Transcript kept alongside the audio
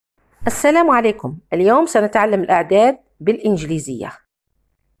السلام عليكم. اليوم سنتعلم الأعداد بالإنجليزية.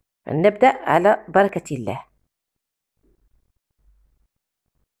 نبدأ على بركة الله.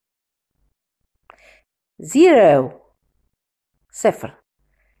 0 صفر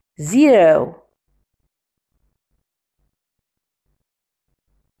 0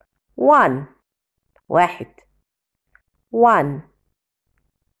 1 واحد 1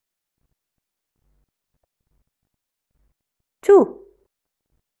 2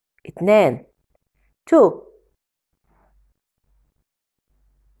 اثنان 2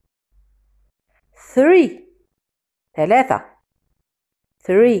 3 ثلاثة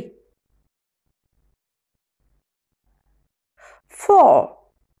 3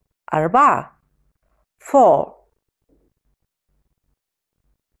 4 أربعة 4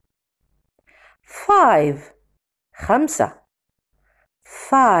 5 خمسة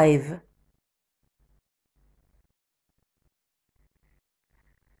 5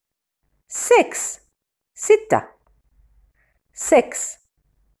 6 ستة 6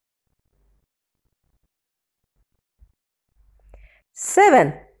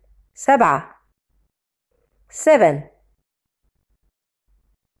 7 سبعة 7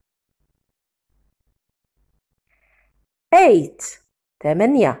 8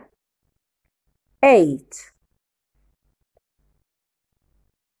 ثمانية 8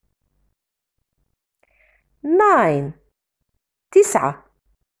 9 تسعة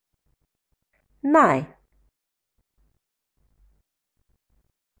 9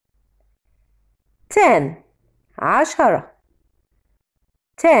 10 عشرة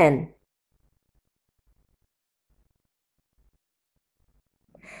 10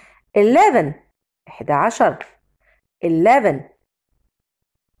 11 11 11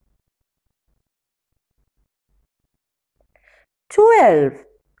 12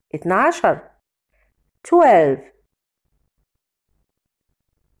 12 12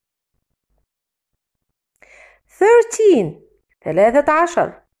 13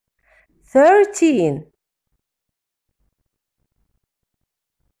 13 13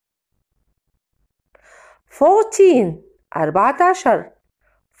 14 14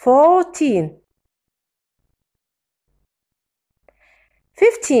 14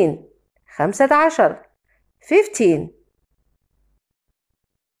 15 15 15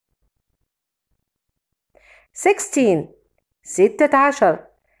 16 16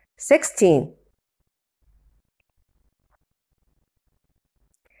 16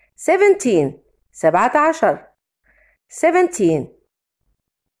 17 17 17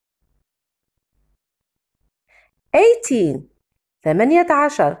 18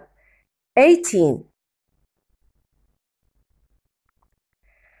 18 18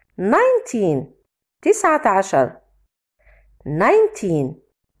 19 19 19 20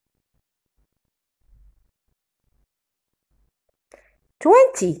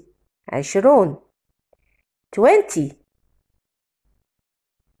 20 20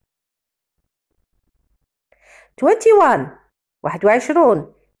 21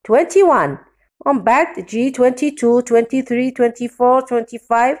 21 21 ومن بعد تجي 22 23 24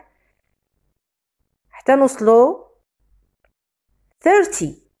 25 حتى نوصلوا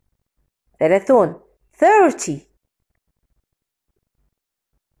 30 30 30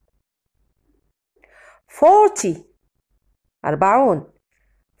 40 40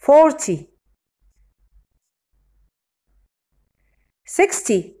 40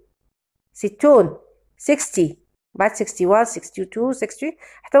 60 60 60 بعد 61 62 63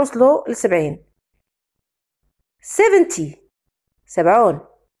 حتى نوصلوا ل 70 70 70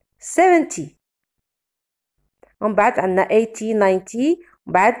 70 ومن بعد عندنا 80 90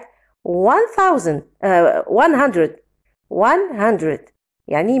 ومن بعد 1000 100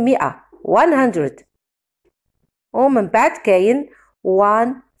 يعني 100 100 ومن بعد كاين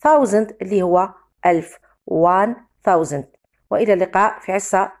 1000 اللي هو 1000 1000 وإلى اللقاء في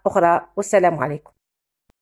حصة أخرى والسلام عليكم.